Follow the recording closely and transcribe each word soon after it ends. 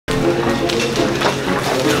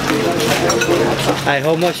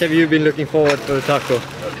How much have you been looking forward to the taco?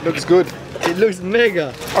 Looks good. It looks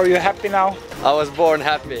mega. Are you happy now? I was born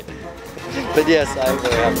happy. But yes, I'm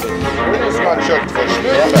very happy.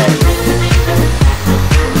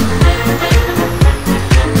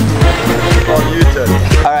 On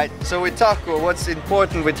YouTube. Alright, so with taco, what's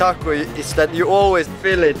important with taco is that you always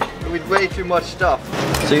fill it with way too much stuff.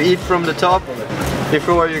 So you eat from the top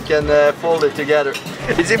before you can fold it together.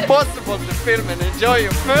 It's impossible to film and enjoy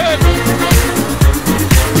your food!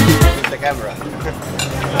 With the camera.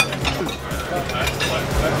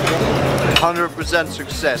 100%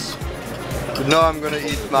 success. But now I'm gonna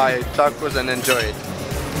eat my tacos and enjoy it.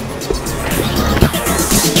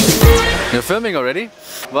 You're filming already?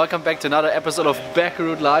 Welcome back to another episode of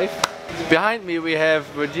Bakkerud Live. Behind me we have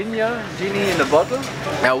Virginia, Genie in the bottle.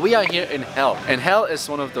 Now we are here in Hell. And Hell is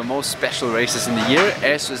one of the most special races in the year,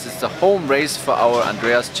 as it's the home race for our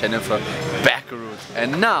Andreas, Jennifer, Bakkerud.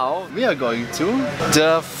 And now we are going to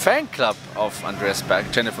the fan club of Andreas,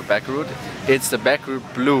 Jennifer Bakkerud. It's the Bakkerud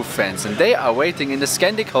Blue fans, and they are waiting in the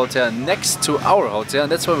Scandic hotel next to our hotel,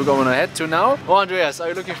 and that's where we're going to head to now. Oh, Andreas, are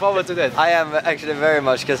you looking forward to that? I am actually very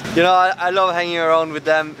much, because you know I love hanging around with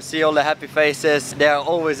them, see all the happy faces. They are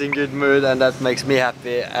always in good mood, and that makes me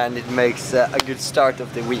happy, and it makes a good start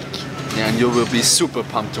of the week. Yeah, and you will be super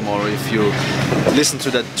pumped tomorrow if you listen to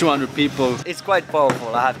that 200 people. It's quite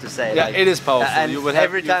powerful, I have to say. Yeah, like, it is powerful. And you will have,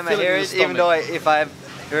 every time I hear it, even though if I've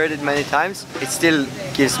heard it many times, it still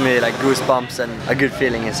gives me like goosebumps and a good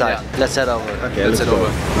feeling inside. Yeah. Let's head over. Okay, let's head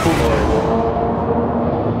over.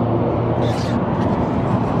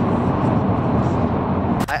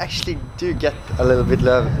 I actually do get a little bit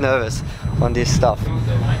nervous on this stuff.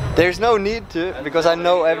 There's no need to, because I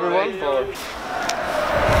know everyone.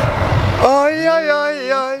 Oi, oi,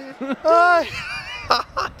 oi, oi, oi.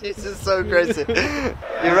 This is so crazy.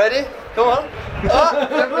 You ready? Come on.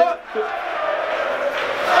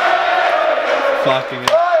 Fucking it.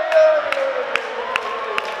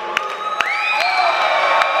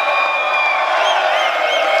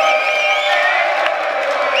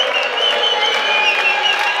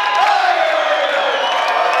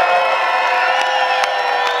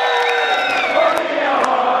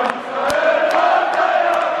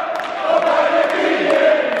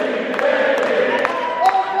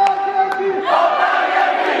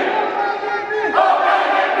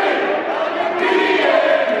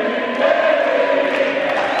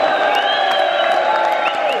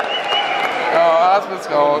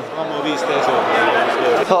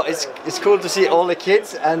 Oh, it's cool to see all the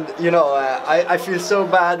kids, and you know I feel so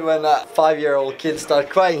bad when a 5-year-old kid started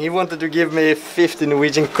crying. He wanted to give me 50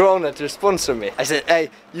 Norwegian kroner to sponsor me. I said, hey,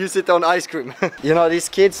 use it on ice cream. You know, these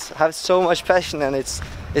kids have so much passion, and it's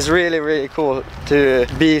really cool to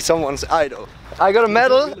be someone's idol. I got a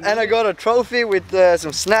medal and I got a trophy with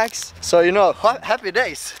some snacks, so you know, happy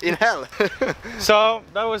days in Hell. So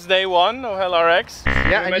that was day 1 of Hell RX.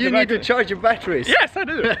 Yeah, and you need to charge your batteries. Yes, I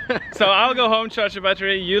do. So I'll go home, charge the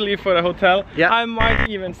battery, you leave for the hotel. Yeah. I might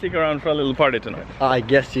even stick around for a little party tonight. I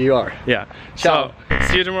guess you are. Yeah. Ciao. So,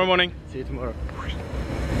 see you tomorrow morning. See you tomorrow.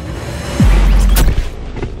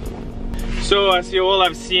 So as you all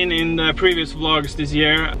have seen in the previous vlogs this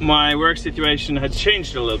year, my work situation had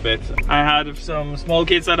changed a little bit. I had some small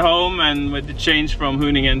kids at home, and with the change from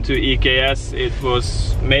Honingen to EKS, it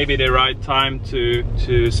was maybe the right time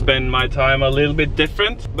to spend my time a little bit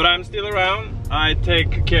different. But I'm still around. I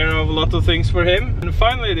take care of a lot of things for him. And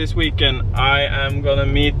finally this weekend I am gonna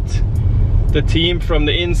meet the team from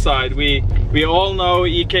the inside. We all know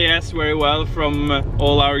EKS very well from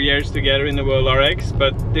all our years together in the World RX,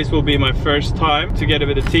 but this will be my first time together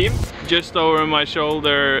with the team. Just over my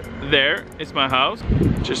shoulder there is my house.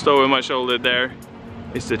 Just over my shoulder there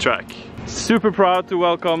is the track. Super proud to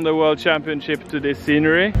welcome the World Championship to this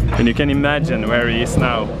scenery. And you can imagine where he is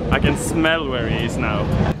now. I can smell where he is now.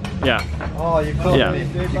 Yeah. Oh, you caught me.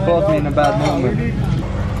 You caught me in a bad moment.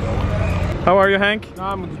 How are you, Hank?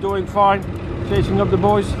 I'm doing fine, chasing up the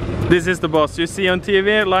boys. This is the boss you see on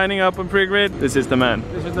TV, lining up on pre-grid. This is the man.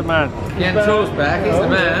 This is the man. Jens back, he's the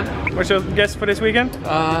man. What's your guess for this weekend?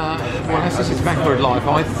 Well, as this is Bakkerud Live,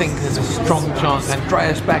 I think there's a strong chance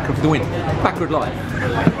Andreas Bakkerud for the win. Bakkerud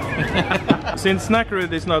Live. Since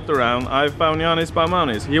Snackerud is not around, I found Janis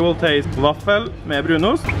Baumanis. He will taste waffle med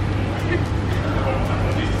brunost.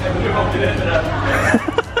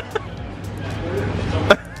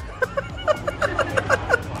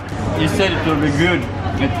 You said it will be good.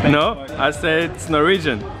 No, I said it's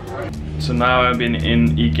Norwegian. So now I've been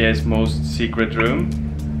in EK's most secret room.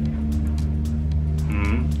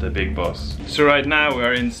 The big boss. So right now we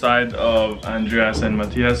are inside of Andreas and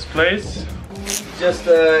Matthias' place. just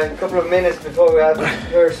a couple of minutes before we have the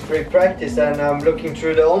first free practice, and I'm looking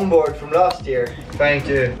through the onboard from last year, trying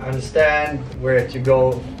to understand where to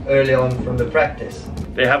go early on from the practice.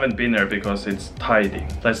 They haven't been there because it's tidy.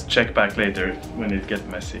 Let's check back later when it gets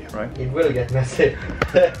messy, right? It will get messy.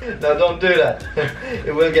 No, don't do that.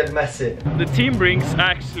 It will get messy. The team brings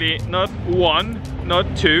actually not 1, not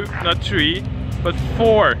 2, not 3, but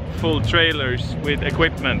 4 full trailers with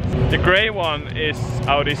equipment. The grey one is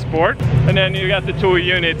Audi Sport, and then you got the 2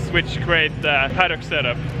 units which create the paddock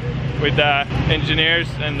setup with the engineers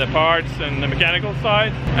and the parts and the mechanical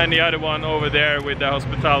side, and the other one over there with the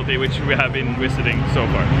hospitality, which we have been visiting so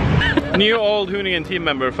far. New old Hoonigan team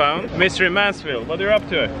member found, Mr. Mansfield. What are you up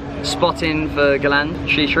to? Spotting for Galan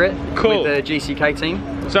Shishrit Cool. with the GCK team.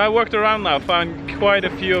 So I walked around now, found quite a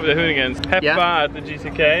few of the Hoonigans. Heppa at the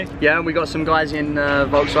GCK. Yeah, we got some guys in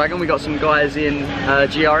Volkswagen, we got some guys in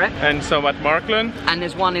GRF. And some at Markland. And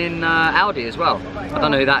there's one in Audi as well. I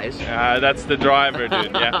don't know who that is. That's the driver,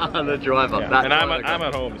 dude, yeah. The driver. Yeah. That And driver I'm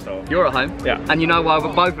at home, so. You're at home? Yeah. And you know why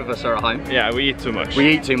both of us are at home? Yeah, we eat too much.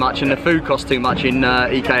 We eat too much and the food costs too much in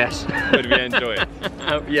EKS. But we enjoy it.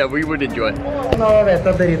 Yeah, we would enjoy it. Jag vet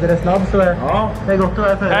att det rider snabb så det är gott att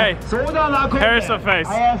vara före. Hey, Såg du alla kommer? here's a face,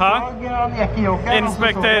 huh? In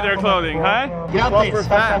spectator clothing, huh? Grattis!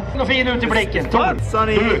 Så fin ut i blicken.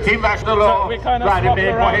 Du, Tim Wärstad We kind of swap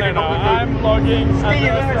around there now. I'm vlogging,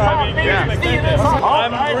 Andreas driving, in spectator.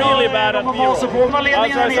 I'm really bad at view. I'll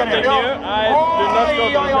try something new. I do not go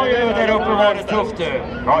to the spectator. Där uppe var det tufft du.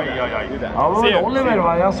 Ja, See you. Oliver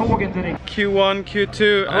va? Jag såg inte riktigt. Q1,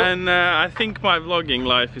 Q2, and I think my vlogging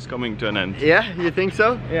life is coming to an end. Yeah, you think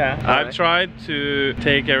so? Yeah, I've tried to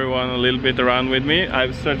take everyone a little bit around with me.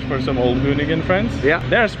 I've searched for some old Hoonigan friends. Yeah.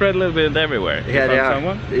 They're spread a little bit everywhere. Yeah, they are.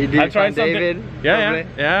 Someone. Did you I tried find David? Yeah,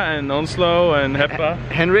 yeah, and Onslow and Heppa.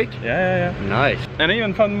 Henrik? Yeah. Nice. And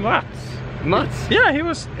even found Mats. Mats? Yeah, he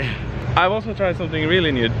was. I've also tried something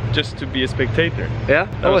really new, just to be a spectator. Yeah?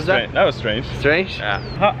 What was that? strange. That was strange. Strange?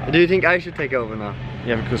 Yeah. Do you think I should take over now?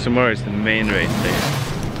 Yeah, because tomorrow is the main race day.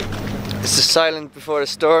 It's the silent before the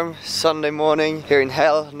storm, Sunday morning here in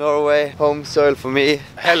Hell, Norway, home soil for me.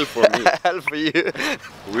 Hell for me. Hell for you.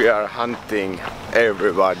 We are hunting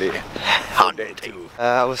everybody.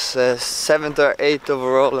 I was 7th or 8th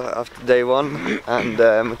overall after day 1, and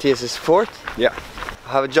Matthias is 4th. Yeah.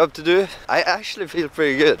 I have a job to do. I actually feel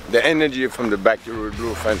pretty good. The energy from the Bakkerud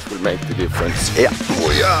blue fence will make the difference. Yeah.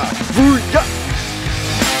 Oh yeah! Booyah!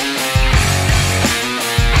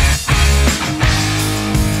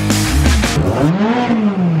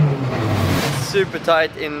 Super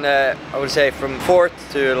tight in, I would say, from 4th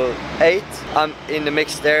to 8th. I'm in the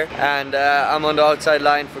mix there, and I'm on the outside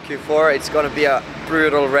line for Q4. It's gonna be a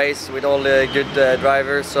brutal race with all the good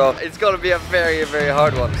drivers, so it's gonna be a very, very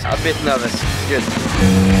hard one. A bit nervous. Good.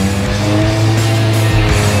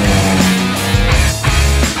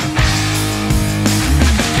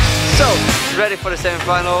 So, ready for the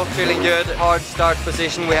semi-final, feeling good. Hard start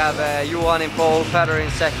position. We have Johan in pole, Petter in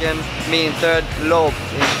 2nd, me in 3rd, Loeb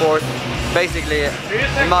in 4th. Basically,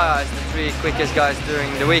 in my eyes, the 3 quickest guys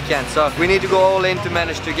during the weekend. So we need to go all in to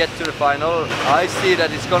manage to get to the final. I see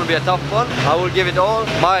that it's going to be a tough one. I will give it all.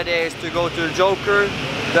 My idea is to go to the Joker,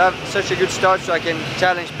 to have such a good start so I can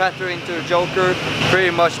challenge Petter into the Joker,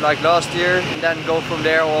 pretty much like last year, and then go from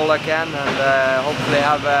there all I can, and hopefully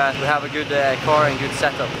we have a good car and good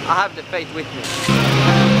setup. I have the faith with me.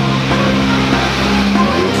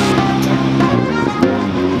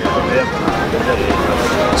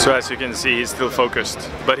 So as you can see, he's still focused,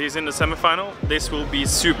 but he's in the semi-final. This will be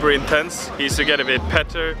super intense. He's together with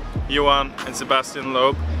Petter, Johan and Sebastian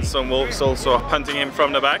Loeb. Some wolves also hunting him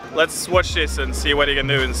from the back. Let's watch this and see what he can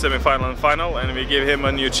do in semi-final and final, and we give him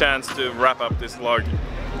a new chance to wrap up this vlog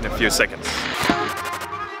in a few seconds.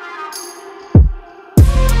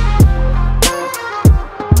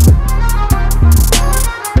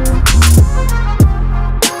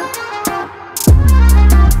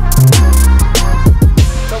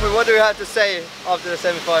 What do you have to say after the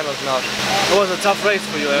semi-finals now? It was a tough race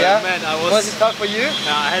for you, Yeah? man. Was it tough for you?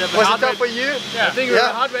 I had a Was hard it tough rate. for you? Yeah. I think it was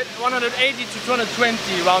a hard rate, 180 to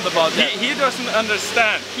 220 roundabout. He doesn't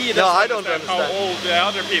understand. He doesn't No, I don't understand how understand. old the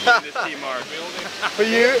other people in this team are. For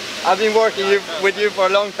you, I've been working with you for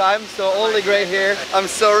a long time, so all the grey hair, I'm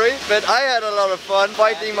sorry, but I had a lot of fun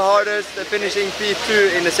fighting my hardest, finishing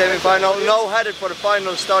P2 in the semi-final. Now headed for the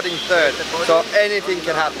final, starting 3rd, so anything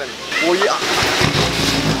can happen. Oh yeah!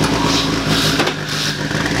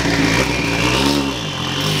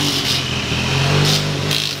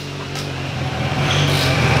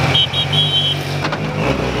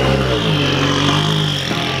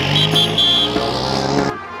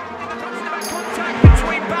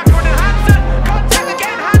 Between Bakkerud and Hansen,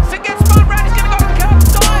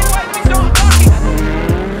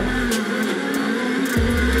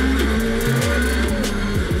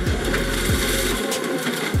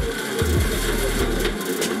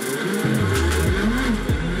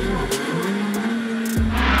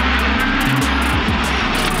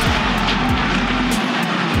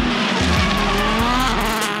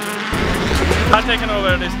 taken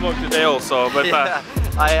over this vlog today also, but yeah,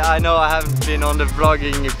 I know I haven't been on the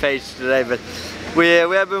vlogging page today, but we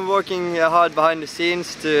have been working hard behind the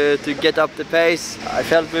scenes to get up the pace. I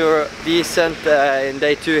felt we were decent in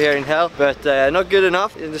day 2 here in Hell, but not good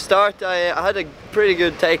enough. In the start I had a pretty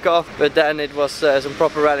good takeoff, but then it was some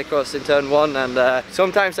proper rallycross in turn 1, and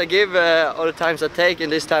sometimes I give, other times I take,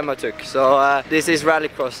 and this time I took. So this is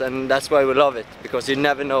rallycross, and that's why we love it, because you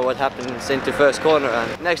never know what happens into first corner.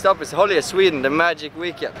 And next up is Holly, Sweden, the magic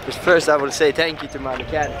weekend. But first I will say thank you to my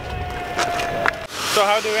mechanic. So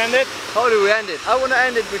how do we end it? How do we end it? I want to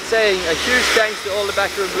end it with saying a huge thanks to all the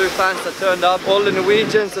Bakkerud Blue fans that turned up, all the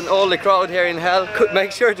Norwegians and all the crowd here in Hell.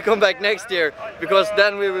 Make sure to come back next year, because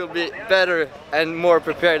then we will be better and more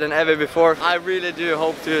prepared than ever before. I really do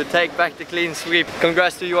hope to take back the clean sweep.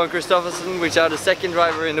 Congrats to Johan Kristoffersen, which are the 2nd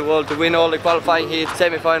driver in the world to win all the qualifying heats,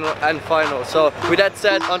 semi-final and final. So with that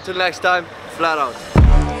said, until next time, flat out.